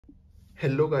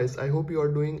Hello guys, I hope you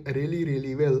are doing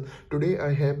really well. Today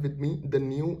I have with me the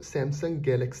new Samsung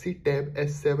Galaxy Tab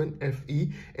S7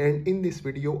 FE, and in this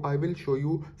video I will show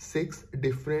you 6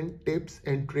 different tips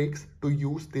and tricks to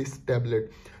use this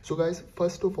tablet. So guys,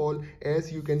 first of all,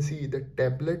 as you can see, the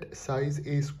tablet size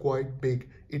is quite big.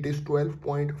 It is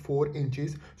 12.4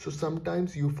 inches, so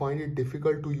sometimes you find it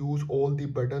difficult to use all the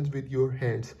buttons with your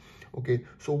hands. Okay,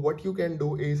 so what you can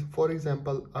do is, for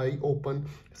example, I open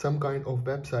some kind of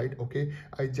website. Okay,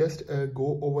 I just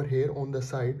go over here on the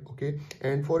side. Okay,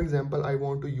 and for example, I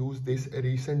want to use this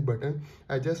recent button.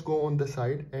 I just go on the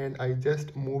side and I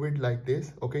just move it like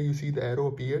this. Okay, you see the arrow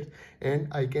appears and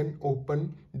I can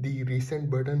open the recent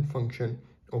button function.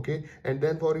 Okay, and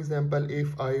then for example,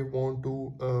 if I want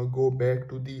to go back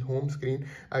to the home screen,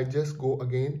 I just go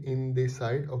again in this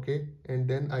side. Okay, and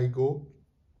then I go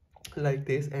like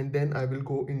this, and then I will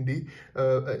go in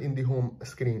the home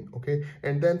screen. Okay,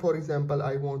 and then for example,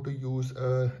 I want to use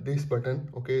this button,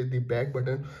 okay, the back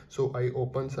button. So I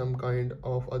open some kind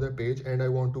of other page and I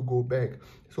want to go back,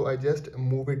 so I just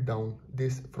move it down,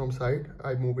 this from side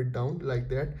I move it down like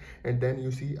that, and then you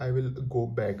see I will go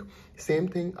back. Same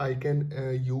thing I can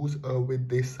use with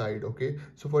this side. Okay,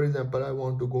 so for example, I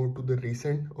want to go to the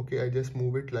recent. Okay, I just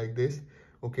move it like this.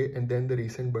 Okay, and then the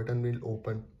recent button will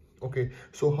open. Okay,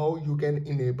 so how you can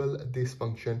enable this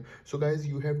function? So guys,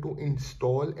 you have to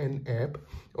install an app.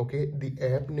 Okay, the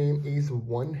app name is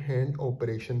One Hand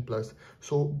Operation Plus.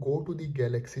 So go to the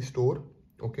Galaxy Store.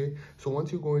 Okay, so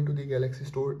once you go into the Galaxy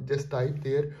Store, just type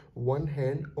there One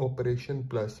Hand Operation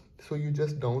Plus. So you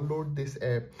just download this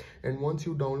app, and once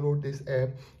you download this app,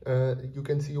 you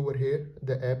can see over here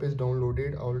the app is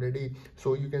downloaded already.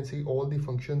 So you can see all the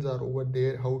functions are over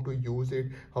there, how to use it,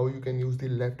 how you can use the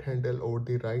left handle or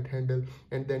the right handle,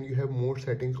 and then you have more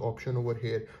settings option over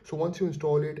here. So once you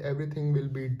install it, everything will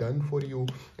be done for you,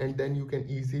 and then you can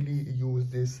easily use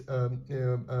this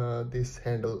this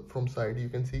handle from side. You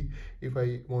can see if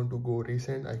I want to go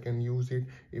recent, I can use it.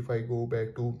 If I go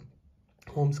back to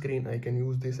home screen, I can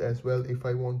use this as well if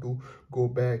I want to go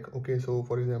back. Okay, so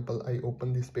for example, I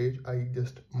open this page, I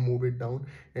just move it down,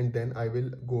 and then I will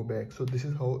go back. So this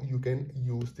is how you can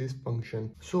use this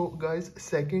function. So guys,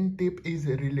 second tip is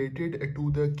related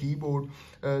to the keyboard.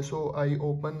 So I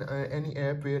open any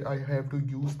app where I have to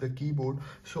use the keyboard.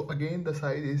 So again, the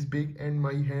size is big and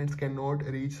my hands cannot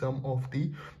reach some of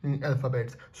the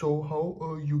alphabets. So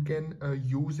how you can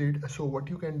use it? So what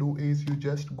you can do is, you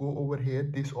just go over here,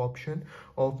 this option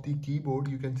of the keyboard,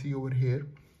 you can see over here.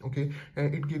 Okay,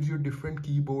 and it gives you different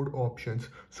keyboard options.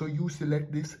 So you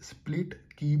select this split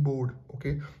keyboard.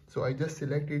 Okay, so I just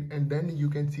select it, and then you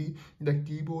can see the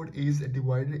keyboard is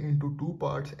divided into two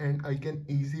parts, and I can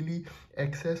easily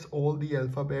access all the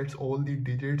alphabets, all the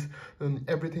digits,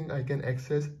 everything I can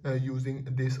access using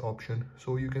this option.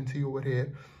 So you can see over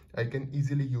here I can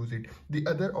easily use it. The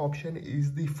other option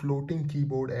is the floating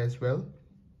keyboard as well.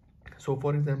 So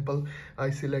for example, I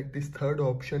select this third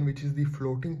option, which is the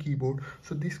floating keyboard.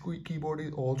 So this keyboard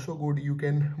is also good. You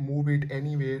can move it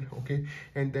anywhere. Okay,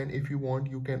 and then if you want,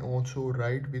 you can also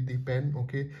write with the pen.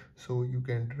 Okay, so you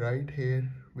can write here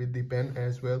with the pen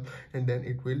as well, and then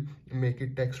it will make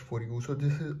it text for you. So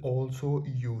this is also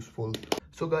useful.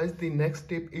 So guys, the next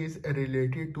tip is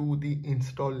related to the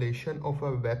installation of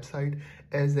a website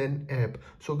as an app.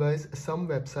 So guys, some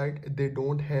website, they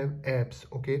don't have apps.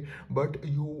 Okay, but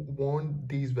you want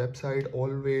these website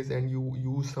always, and you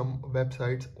use some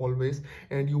websites always,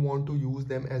 and you want to use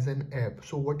them as an app.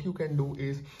 So what you can do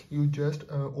is, you just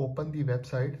open the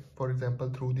website, for example,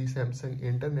 through the Samsung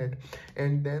internet,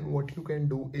 and then what you can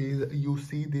do is, you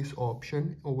see this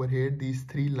option over here, these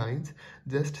three lines,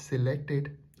 just select it.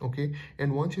 Okay,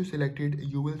 and once you select it,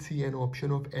 you will see an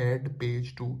option of add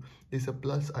page to. Is a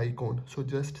plus icon. So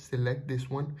just select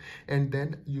this one, and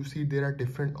then you see there are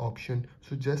different options.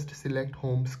 So just select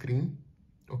home screen.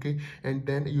 Okay, and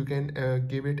then you can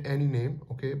give it any name.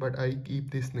 Okay, but I keep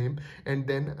this name, and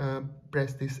then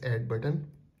press this add button.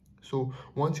 So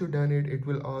once you done it, it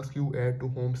will ask you add to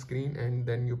home screen, and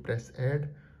then you press add.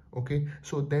 Okay,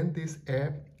 so then this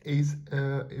app is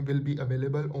will be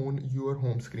available on your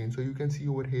home screen. So you can see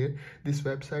over here, this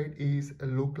website is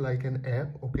look like an app.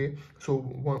 Okay, so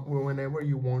whenever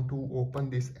you want to open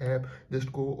this app,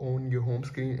 just go on your home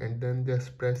screen and then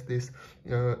just press this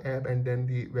app, and then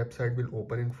the website will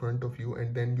open in front of you,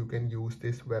 and then you can use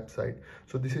this website.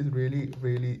 So this is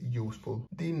really useful.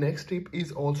 The next tip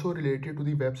is also related to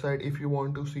the website. If you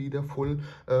want to see the full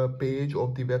page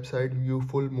of the website, view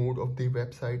full mode of the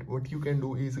website, what you can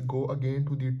do is go again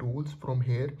to the tools from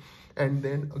here, and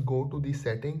then go to the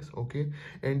settings. Okay,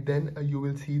 and then you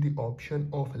will see the option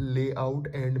of layout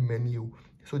and menu.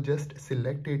 So just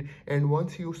select it, and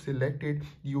once you select it,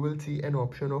 you will see an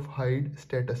option of hide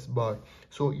status bar.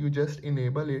 So you just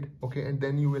enable it, okay, and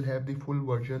then you will have the full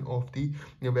version of the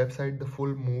website, the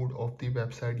full mode of the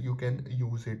website. You can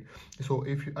use it. So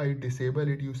if I disable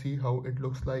it, you see how it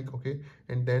looks like, okay,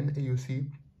 and then you see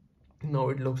now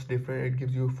it looks different. It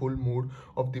gives you full mode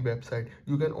of the website.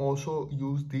 You can also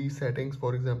use these settings,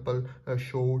 for example,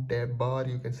 show tab bar.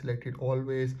 You can select it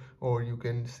always, or you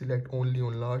can select only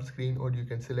on large screen, or you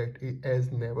can select it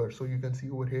as never. So you can see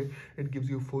over here it gives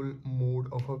you full mode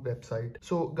of a website.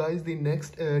 So guys, the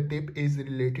next tip is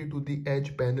related to the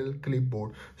edge panel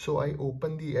clipboard. So I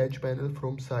open the edge panel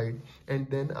from side, and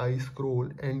then I scroll,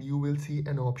 and you will see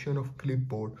an option of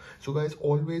clipboard. So guys,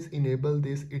 always enable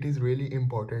this. It is really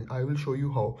important. I will show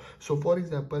you how. So for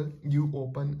example, you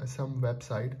open some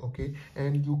website, okay,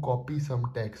 and you copy some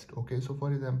text, okay. So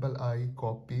for example, I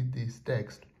copy this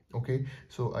text, okay,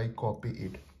 so I copy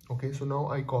it, okay. So now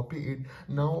I copy it.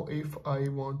 Now if I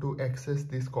want to access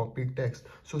this copied text,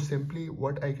 so simply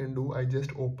what I can do, I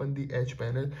just open the edge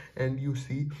panel, and you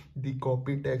see the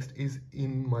copied text is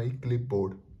in my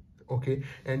clipboard, okay.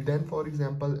 And then for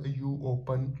example, you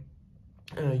open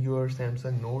your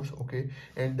Samsung Notes, okay,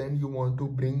 and then you want to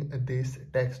bring this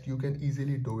text, you can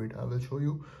easily do it. I will show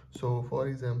you. So for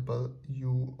example,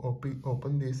 you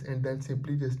open this, and then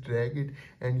simply just drag it,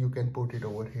 and you can put it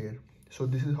over here. So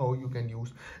this is how you can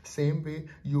use. Same way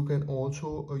you can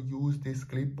also use this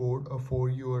clipboard for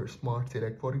your smart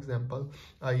select. For example,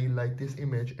 I like this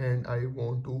image and I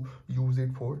want to use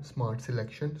it for smart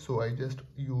selection, so I just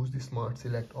use the smart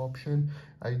select option.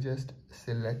 I just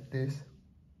select this,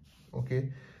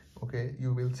 okay,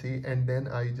 you will see, and then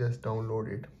I just download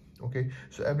it, okay.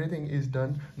 So everything is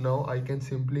done. Now I can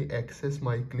simply access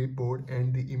my clipboard,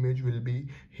 and the image will be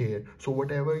here. So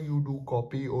whatever you do,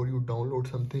 copy or you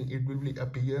download something, it will be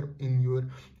appear in your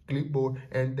clipboard,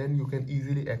 and then you can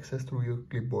easily access through your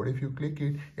clipboard. If you click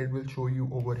it, it will show you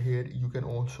over here. You can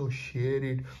also share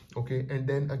it, okay. And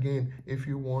then again, if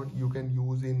you want, you can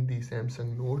use in the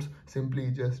Samsung Notes.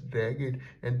 Simply just drag it,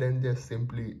 and then just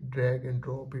simply drag and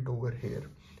drop it over here,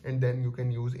 and then you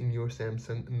can use in your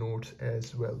Samsung Notes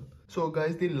as well. So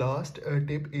guys, the last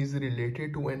tip is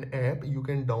related to an app. You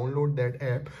can download that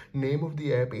app. Name of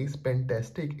the app is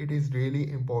Pentastic. It is really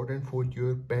important for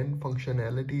your pen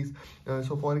functionalities.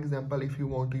 So for example, if you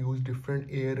want to use different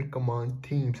air command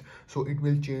themes, so it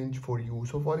will change for you.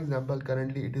 So for example,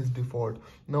 currently it is default.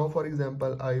 Now for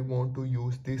example, I want to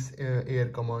use this air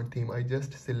command theme. I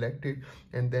just select it,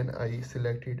 and then I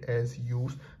select it as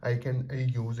use. I can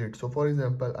use it. So for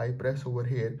example, I press over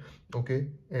here, okay,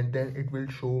 and then it will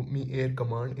show me air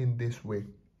command in this way,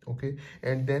 okay.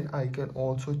 And then I can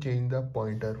also change the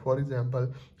pointer. For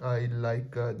example, I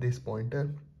like this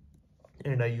pointer,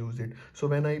 and I use it. So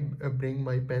when I bring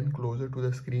my pen closer to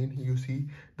the screen, you see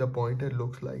the pointer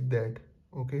looks like that,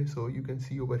 okay. So you can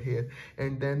see over here.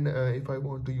 And then if I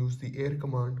want to use the air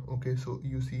command, okay, so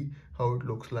you see how it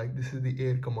looks like. This is the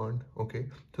air command, okay.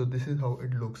 So this is how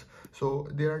it looks. So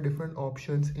there are different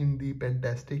options in the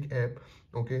Pentastic app,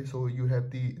 okay. So you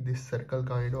have this circle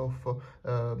kind of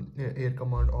air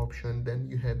command option, then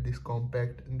you have this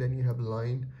compact, and then you have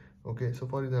line, okay. So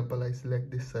for example, I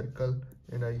select this circle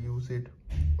and I use it,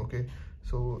 okay.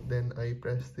 So then I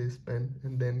press this pen,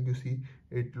 and then you see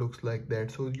it looks like that.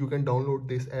 So you can download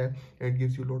this app, and it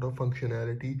gives you a lot of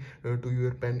functionality to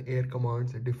your pen air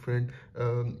commands, different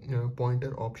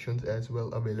pointer options as well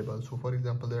available. So for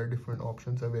example, there are different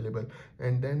options available,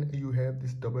 and then you have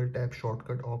this double tap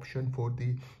shortcut option for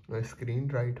the screen,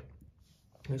 right?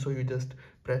 And so you just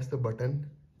press the button,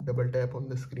 double tap on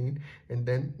the screen, and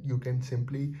then you can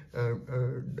simply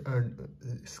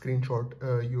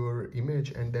screenshot your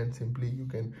image, and then simply you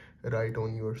can write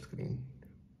on your screen,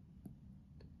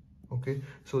 okay.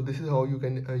 So this is how you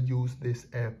can use this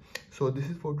app. So this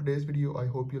is for today's video. I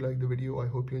hope you like the video. I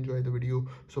hope you enjoy the video.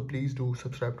 So please do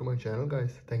subscribe to my channel,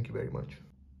 guys. Thank you very much.